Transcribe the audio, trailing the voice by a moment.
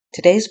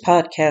Today's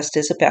podcast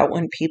is about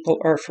when people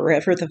are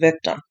forever the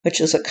victim,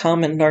 which is a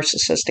common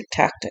narcissistic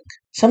tactic.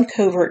 Some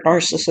covert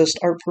narcissists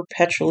are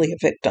perpetually a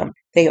victim.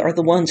 They are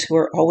the ones who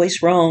are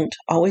always wronged,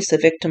 always the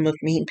victim of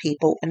mean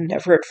people, and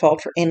never at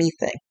fault for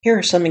anything. Here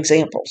are some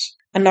examples.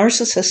 A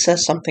narcissist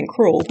says something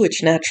cruel,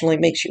 which naturally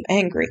makes you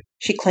angry.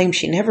 She claims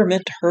she never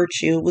meant to hurt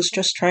you, was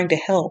just trying to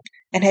help,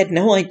 and had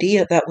no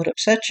idea that would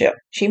upset you.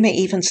 She may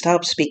even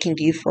stop speaking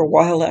to you for a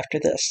while after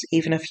this,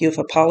 even if you've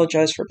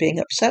apologized for being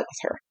upset with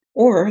her.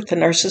 Or the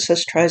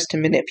narcissist tries to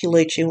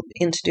manipulate you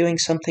into doing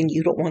something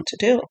you don't want to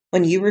do.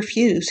 When you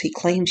refuse, he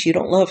claims you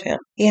don't love him.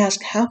 He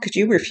asks, how could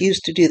you refuse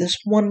to do this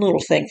one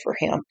little thing for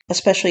him,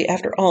 especially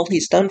after all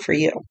he's done for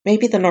you?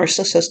 Maybe the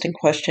narcissist in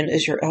question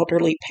is your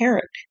elderly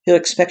parent who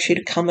expects you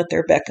to come at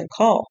their beck and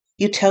call.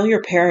 You tell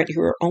your parent you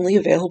are only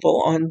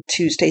available on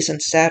Tuesdays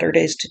and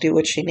Saturdays to do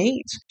what she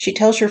needs. She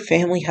tells your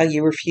family how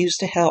you refuse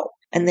to help,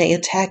 and they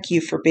attack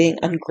you for being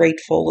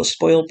ungrateful, a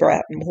spoiled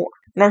brat, and more.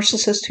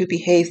 Narcissists who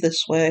behave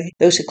this way,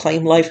 those who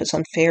claim life is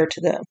unfair to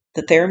them,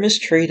 that they are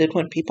mistreated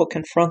when people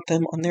confront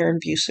them on their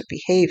abusive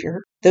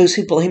behavior, those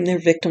who blame their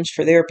victims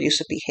for their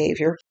abusive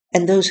behavior,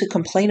 and those who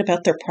complain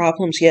about their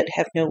problems yet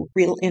have no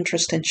real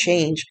interest in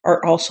change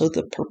are also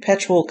the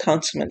perpetual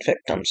consummate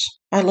victims.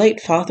 My late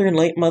father and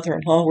late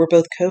mother-in-law were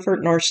both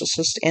covert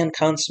narcissists and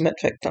consummate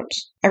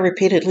victims. I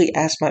repeatedly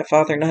asked my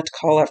father not to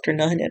call after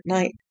 9 at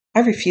night. I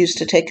refused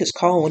to take his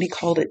call when he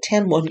called at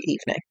 10 one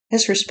evening.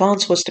 His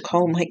response was to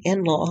call my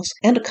in-laws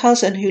and a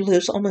cousin who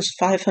lives almost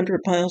 500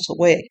 miles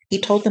away. He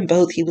told them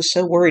both he was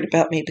so worried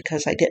about me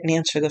because I didn't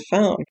answer the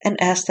phone and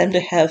asked them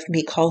to have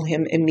me call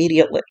him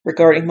immediately.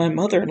 Regarding my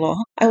mother-in-law,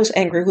 I was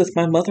angry with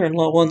my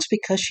mother-in-law once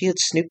because she had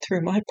snooped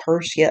through my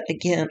purse yet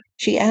again.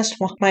 She asked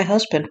my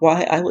husband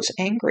why I was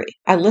angry.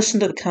 I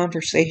listened to the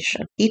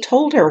conversation. He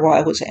told her why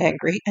I was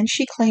angry, and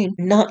she claimed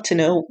not to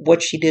know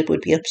what she did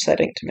would be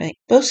upsetting to me.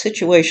 Both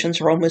situations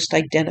are almost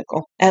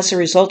identical. As a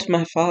result of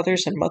my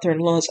father's and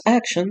mother-in-law's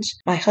actions,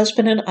 my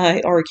husband and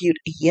I argued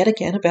yet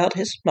again about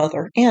his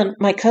mother, and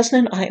my cousin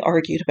and I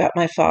argued about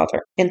my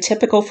father. In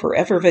typical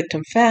forever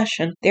victim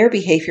fashion, their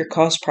behavior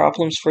caused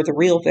problems for the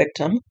real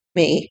victim,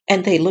 me,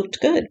 and they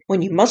looked good.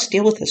 When you must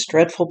deal with this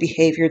dreadful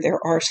behavior, there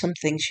are some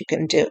things you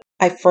can do.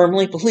 I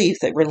firmly believe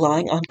that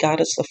relying on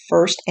God is the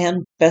first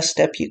and best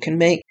step you can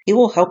make. He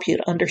will help you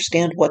to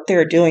understand what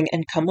they're doing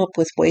and come up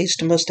with ways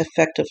to most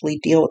effectively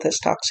deal with this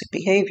toxic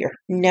behavior.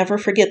 Never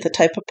forget the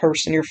type of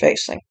person you're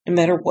facing. No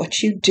matter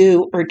what you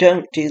do or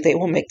don't do, they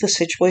will make the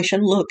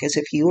situation look as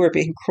if you are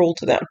being cruel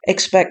to them.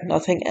 Expect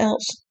nothing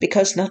else,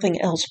 because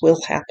nothing else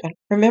will happen.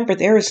 Remember,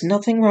 there is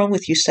nothing wrong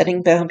with you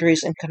setting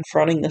boundaries and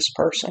confronting this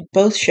person.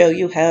 Both show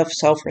you have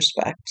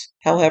self-respect.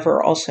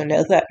 However, also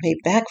know that may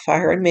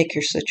backfire and make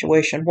your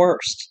situation worse.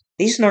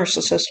 These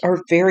narcissists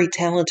are very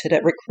talented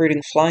at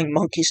recruiting flying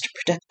monkeys to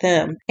protect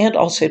them and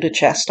also to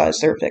chastise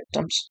their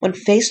victims. When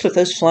faced with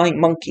those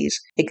flying monkeys,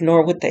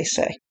 ignore what they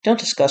say. Don't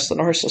discuss the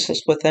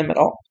narcissist with them at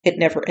all. It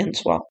never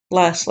ends well.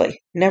 Lastly,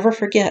 never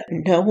forget,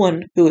 no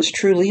one who is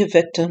truly a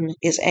victim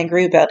is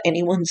angry about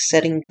anyone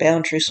setting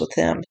boundaries with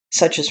them,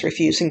 such as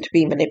refusing to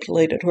be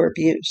manipulated or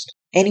abused.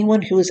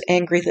 Anyone who is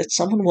angry that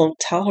someone won't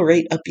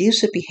tolerate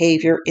abusive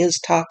behavior is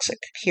toxic,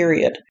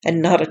 period, and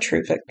not a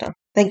true victim.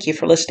 Thank you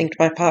for listening to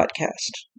my podcast.